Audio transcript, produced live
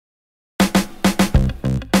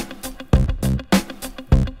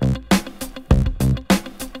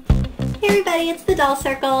everybody, it's the Doll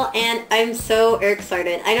Circle, and I'm so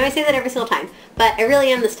excited. I know I say that every single time, but I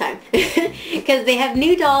really am this time. Because they have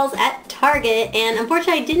new dolls at Target, and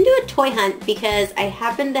unfortunately I didn't do a toy hunt because I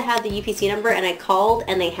happened to have the UPC number and I called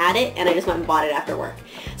and they had it and I just went and bought it after work.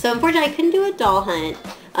 So unfortunately I couldn't do a doll hunt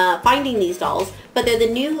finding these dolls, but they're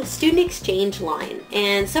the new Student Exchange line.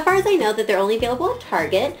 And so far as I know that they're only available at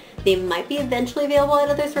Target. They might be eventually available at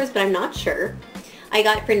other stores, but I'm not sure. I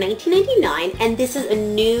got it for $19.99, and this is a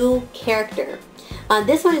new character.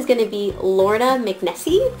 This one is going to be Lorna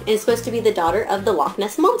McNessie, and it's supposed to be the daughter of the Loch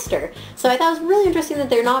Ness Monster. So I thought it was really interesting that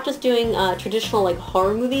they're not just doing traditional like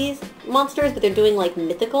horror movies monsters, but they're doing like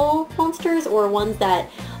mythical monsters or ones that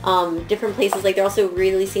different places, like they're also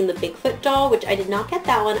releasing the Bigfoot doll, which I did not get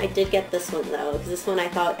that one. I did get this one though, because this one I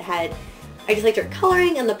thought had, I just liked her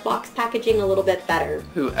coloring and the box packaging a little bit better.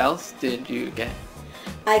 Who else did you get?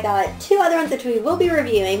 I got two other ones that we will be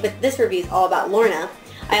reviewing, but this review is all about Lorna.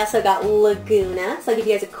 I also got Laguna, so I'll give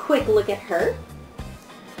you guys a quick look at her.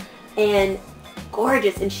 And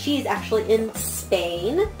gorgeous, and she's actually in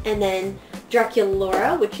Spain. And then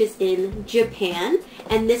Draculaura, which is in Japan.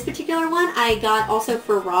 And this particular one I got also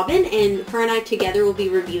for Robin, and her and I together will be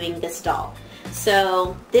reviewing this doll.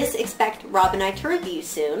 So this, expect Rob and I to review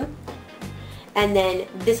soon. And then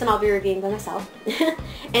this one I'll be reviewing by myself.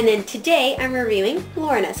 And then today I'm reviewing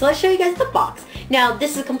Lorna. So let's show you guys the box. Now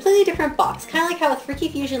this is a completely different box. Kind of like how with Freaky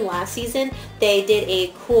Fusion last season, they did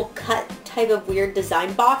a cool cut type of weird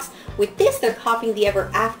design box. With this, they're copying the Ever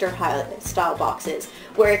After style boxes,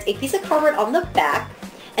 where it's a piece of cardboard on the back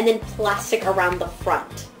and then plastic around the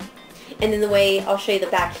front. And then the way I'll show you the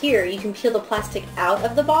back here, you can peel the plastic out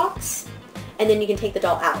of the box and then you can take the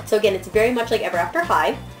doll out. So again, it's very much like Ever After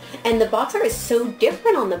High. And the box art is so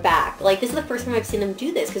different on the back. Like, this is the first time I've seen them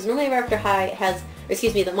do this, because normally Ever After High has, or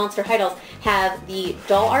excuse me, the Monster High dolls have the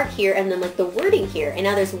doll art here and then like the wording here. And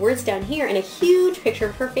now there's words down here and a huge picture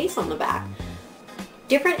of her face on the back.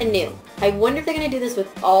 Different and new. I wonder if they're going to do this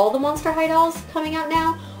with all the Monster High dolls coming out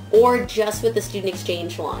now, or just with the Student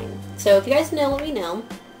Exchange line. So if you guys know, let me know.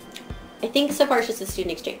 I think so far it's just the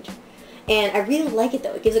Student Exchange. And I really like it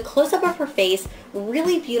though. It gives a close-up of her face,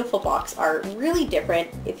 really beautiful box art, really different.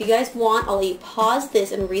 If you guys want, I'll let you pause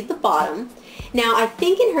this and read the bottom. Now I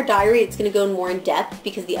think in her diary it's going to go more in depth,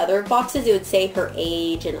 because the other boxes it would say her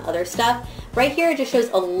age and other stuff. Right here it just shows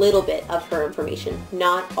a little bit of her information,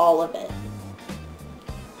 not all of it.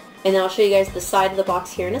 And then I'll show you guys the side of the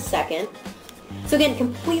box here in a second. So again,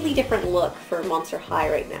 completely different look for Monster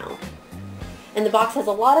High right now. And the box has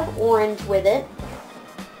a lot of orange with it.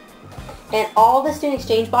 And all the Student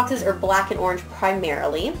Exchange boxes are black and orange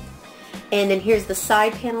primarily. And then here's the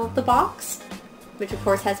side panel of the box, which of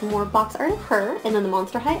course has more box art of her, and then the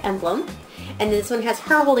Monster High emblem. And this one has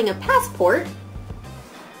her holding a passport.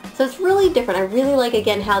 So it's really different. I really like,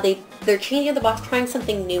 again, how they're changing the box, trying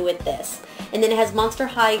something new with this. And then it has Monster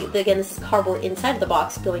High, again, this is cardboard inside of the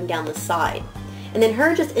box going down the side. And then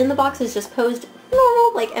her just in the box is just posed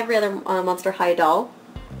normal, like every other Monster High doll.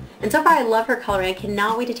 And so far I love her coloring. I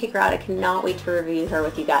cannot wait to take her out. I cannot wait to review her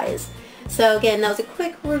with you guys. So again, that was a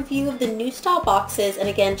quick review of the new style boxes. And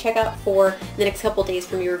again, check out for the next couple days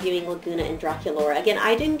for me reviewing Laguna and Draculaura. Again,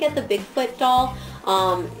 I didn't get the Bigfoot doll.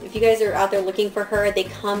 If you guys are out there looking for her, they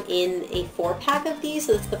come in a 4-pack of these.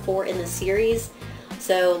 So that's the 4 in the series.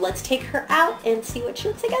 So let's take her out and see what she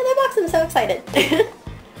looks like out of the box. I'm so excited.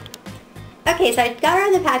 Okay, so I got her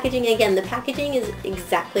in the packaging. Again, the packaging is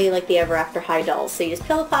exactly like the Ever After High dolls. So you just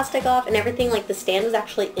peel the plastic off and everything, like the stand was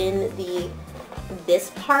actually in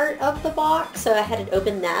this part of the box, so I had to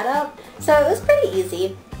open that up. So it was pretty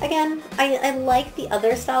easy. Again, I like the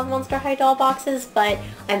other style of Monster High doll boxes, but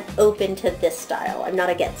I'm open to this style. I'm not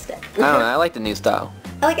against it. I don't know, I like the new style.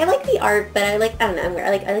 I like the art, but I don't know, I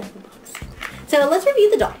like the box. So let's review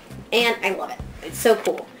the doll, and I love it. It's so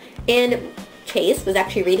cool. And Chase was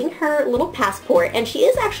actually reading her little passport, and she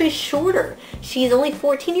is actually shorter. She's only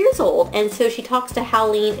 14 years old, and so she talks to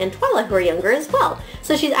Howleen and Twyla, who are younger as well.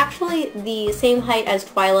 So she's actually the same height as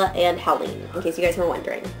Twyla and Howleen, in case you guys were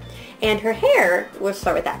wondering. And her hair, we'll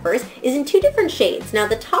start with that first, is in 2 different shades. Now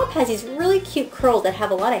the top has these really cute curls that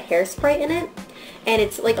have a lot of hairspray in it, and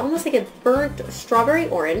it's like almost like a burnt strawberry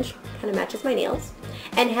orange, kind of matches my nails,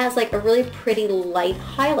 and has like a really pretty light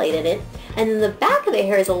highlight in it. And then the back of the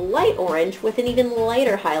hair is a light orange with an even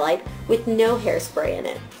lighter highlight with no hairspray in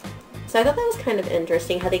it. So I thought that was kind of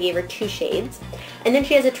interesting how they gave her 2 shades. And then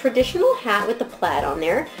she has a traditional hat with the plaid on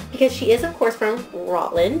there, because she is of course from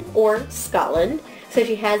Rutland or Scotland. So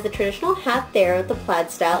she has the traditional hat there with the plaid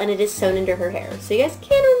style, and it is sewn into her hair. So you guys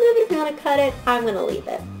can remove it if you want to cut it. I'm going to leave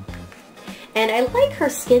it. And I like her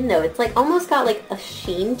skin though. It's like almost got like a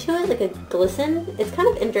sheen to it, like a glisten. It's kind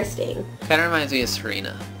of interesting. Kind of reminds me of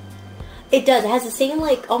Serena. It does. It has the same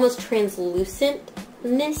like almost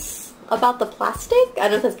translucentness about the plastic. I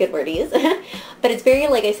don't know if that's a good word to use. But it's very,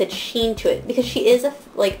 like I said, sheen to it. Because she is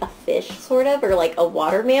like a fish, sort of, or like a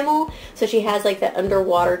water mammal. So she has like that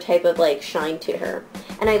underwater type of like shine to her.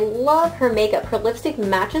 And I love her makeup. Her lipstick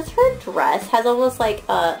matches her dress. Has almost like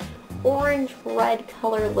a orange-red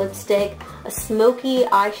color lipstick, a smoky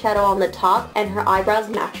eyeshadow on the top, and her eyebrows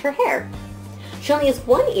match her hair. She only has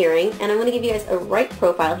one earring, and I'm going to give you guys a right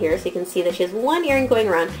profile here so you can see that she has one earring going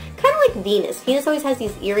around, kind of like Venus. Venus always has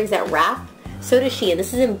these earrings that wrap, so does she, and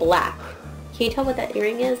this is in black. Can you tell what that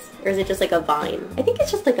earring is? Or is it just like a vine? I think it's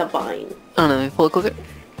just like a vine. I don't know, let me pull it closer.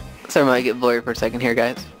 Sorry, I might get blurry for a second here,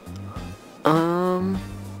 guys. I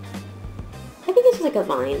think it's just like a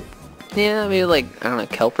vine. Yeah, maybe like, I don't know,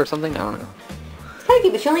 kelp or something? I don't know. It's kind of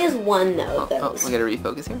cute, but she only has one though of those. Oh, we gotta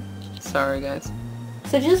refocus here. Sorry, guys.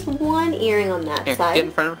 So just one earring on that Here, side. get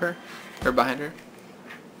in front of her. Or behind her.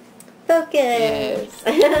 Focus!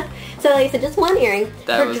 Yeah. So like I said, just one earring.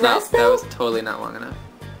 That her was dress that though... was totally not long enough.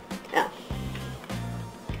 Oh.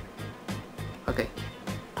 Okay.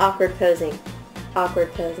 Awkward posing.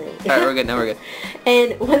 Awkward posing. Alright, we're good. Now we're good.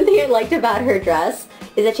 And one thing I liked about her dress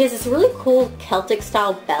is that she has this really cool Celtic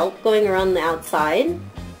style belt going around the outside. And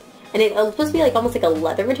it's supposed to be like almost like a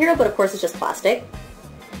leather material, but of course it's just plastic.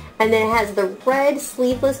 And then it has the red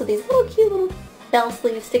sleeveless with these little cute little bell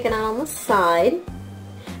sleeves sticking out on the side.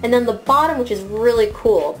 And then the bottom, which is really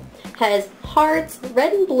cool, has hearts,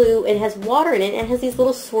 red and blue, and has water in it, and has these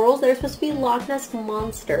little swirls that are supposed to be Loch Ness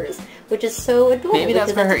monsters, which is so adorable. Maybe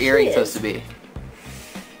that's where her earring's supposed to be.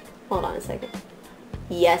 Hold on a second.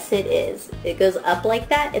 Yes, it is. It goes up like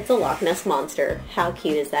that. It's a Loch Ness monster. How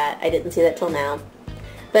cute is that? I didn't see that till now.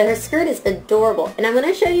 But her skirt is adorable. And I'm going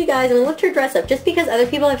to show you guys, I'm going to lift her dress up just because other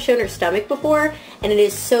people have shown her stomach before, and it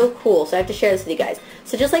is so cool. So I have to share this with you guys.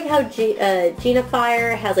 So just like how Gina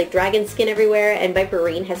Fire has like dragon skin everywhere and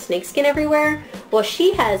Viperine has snake skin everywhere, well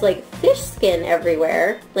she has like fish skin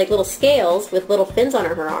everywhere, like little scales with little fins on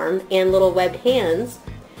her arm and little webbed hands.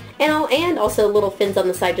 And also little fins on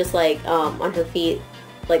the side just like on her feet,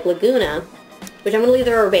 like Laguna, which I'm going to leave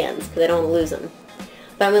the rubber bands because I don't want to lose them.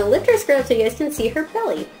 But I'm going to lift her skirt up so you guys can see her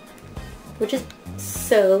belly, which is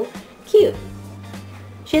so cute.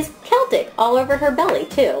 She has Celtic all over her belly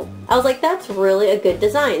too. I was like, that's really a good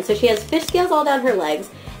design. So she has fish scales all down her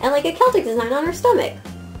legs and like a Celtic design on her stomach.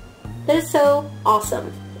 That is so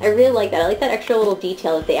awesome. I really like that. I like that extra little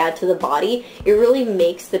detail that they add to the body. It really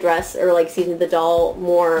makes the dress, or like, excuse me, the doll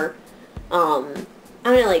more, I don't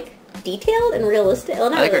know, like detailed and realistic. Well,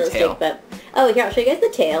 not I like realistic, her tail. but oh, here, I'll show you guys the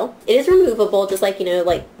tail. It is removable, just like, you know,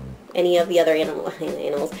 like any of the other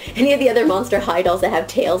any of the other Monster High dolls that have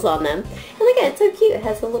tails on them. And look at it, it's so cute. It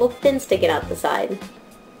has a little fin sticking out the side.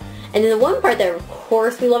 And then the one part that, of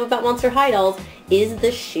course, we love about Monster High dolls is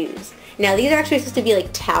the shoes. Now, these are actually supposed to be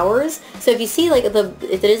like towers. So if you see, like,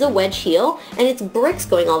 it is a wedge heel, and it's bricks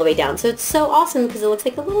going all the way down. So it's so awesome because it looks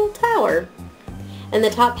like a little tower. And the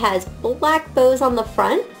top has black bows on the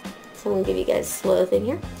front. So I'm going to give you guys a slow thing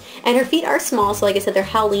here. And her feet are small, so like I said, they're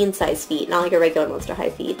Halloween size feet, not like a regular Monster High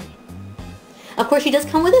feet. Of course, she does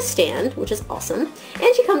come with a stand, which is awesome.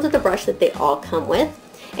 And she comes with a brush that they all come with.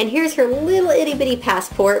 And here's her little itty bitty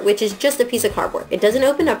passport, which is just a piece of cardboard. It doesn't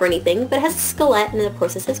open up or anything, but it has a skelet, and of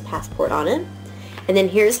course it says passport on it. And then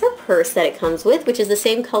here's her purse that it comes with, which is the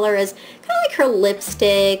same color as kind of like her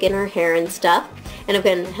lipstick and her hair and stuff. And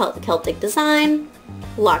again, Celtic design,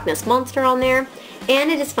 Loch Ness Monster on there, and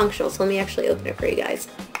it is functional. So let me actually open it for you guys.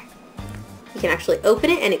 You can actually open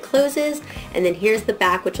it and it closes, and then here's the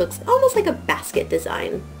back, which looks almost like a basket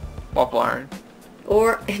design. Waffle iron.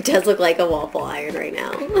 Or it does look like a waffle iron right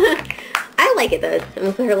now. I like it though. I'm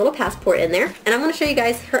going to put her little passport in there, and I'm going to show you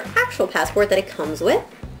guys her actual passport that it comes with.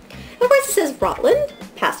 Of course it says Rutland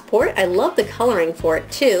passport. I love the coloring for it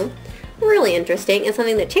too. Really interesting, and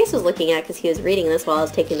something that Chase was looking at because he was reading this while I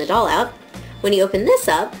was taking the doll out. When you open this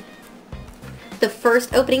up, the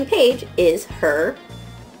first opening page is her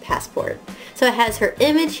passport. So it has her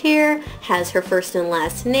image here, has her first and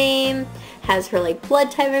last name, has her like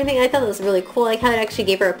blood type and everything. I thought that was really cool. I like how it actually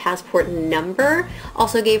gave her a passport number.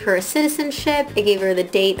 Also gave her a citizenship. It gave her the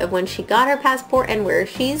date of when she got her passport and where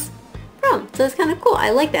she's from. So it's kind of cool.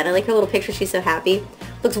 I like that. I like her little picture. She's so happy.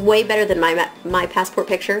 Looks way better than my passport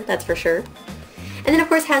picture, that's for sure. And then of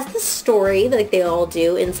course has the story like they all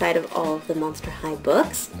do inside of all of the Monster High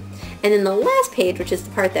books. And then the last page, which is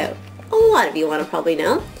the part that a lot of you want to probably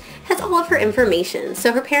know, has all of her information.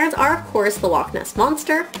 So her parents are, of course, the Loch Ness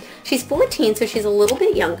Monster. She's 14, so she's a little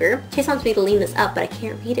bit younger. Chase wants me to lean this up, but I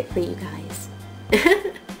can't read it for you guys.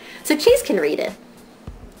 So Chase can read it.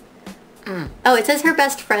 Oh, it says her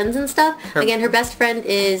best friends and stuff. Again, her best friend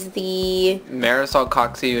is the... Marisol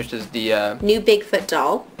Coxey, which is the... new Bigfoot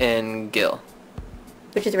doll. And Gil.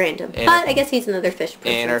 Which is random. But I guess he's another fish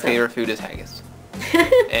person. And her favorite food is haggis.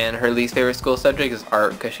 And her least favorite school subject is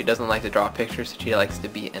art because she doesn't like to draw pictures, so she likes to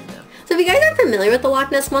be in them. So if you guys aren't familiar with the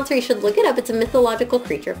Loch Ness Monster, you should look it up. It's a mythological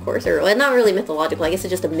creature, of course. Or well, not really mythological. I guess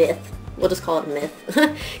it's just a myth. We'll just call it a myth.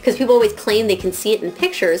 Because people always claim they can see it in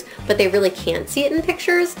pictures, but they really can't see it in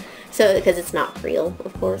pictures. So, because it's not real,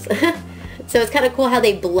 of course. So it's kind of cool how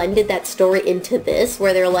they blended that story into this,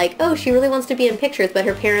 where they're like, oh, she really wants to be in pictures, but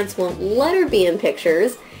her parents won't let her be in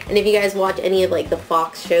pictures. And if you guys watch any of like the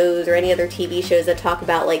Fox shows or any other TV shows that talk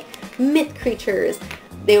about like myth creatures,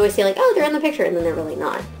 they always say like, oh, they're in the picture, and then they're really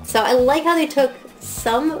not. So I like how they took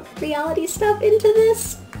some reality stuff into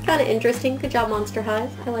this. Kind of interesting. Good job, Monster High.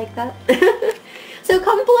 I like that. So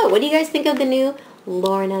comment below. What do you guys think of the new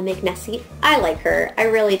Lorna McNessie? I like her. I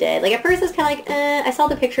really did. Like at first I was kind of like, I saw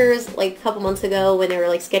the pictures like a couple months ago when they were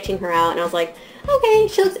like sketching her out, and I was like, okay,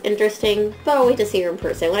 she looks interesting, but I'll wait to see her in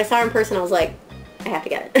person. When I saw her in person, I was like, I have to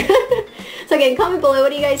get it. So again, comment below. What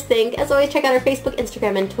do you guys think? As always, check out our Facebook,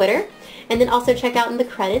 Instagram, and Twitter. And then also check out in the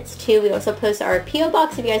credits too. We also post our P.O.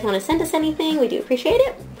 box if you guys want to send us anything. We do appreciate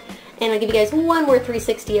it. And I'll give you guys one more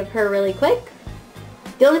 360 of her really quick.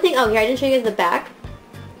 The only thing, oh here, I didn't show you guys the back.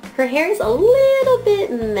 Her hair is a little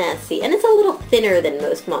bit messy, and it's a little thinner than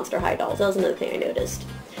most Monster High dolls. That was another thing I noticed.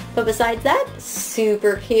 But besides that,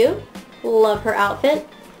 super cute. Love her outfit.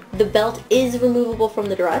 The belt is removable from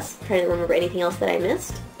the dress. I'm trying to remember anything else that I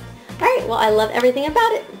missed. Alright, well I love everything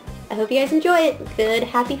about it. I hope you guys enjoy it. Good,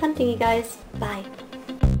 happy hunting, you guys. Bye.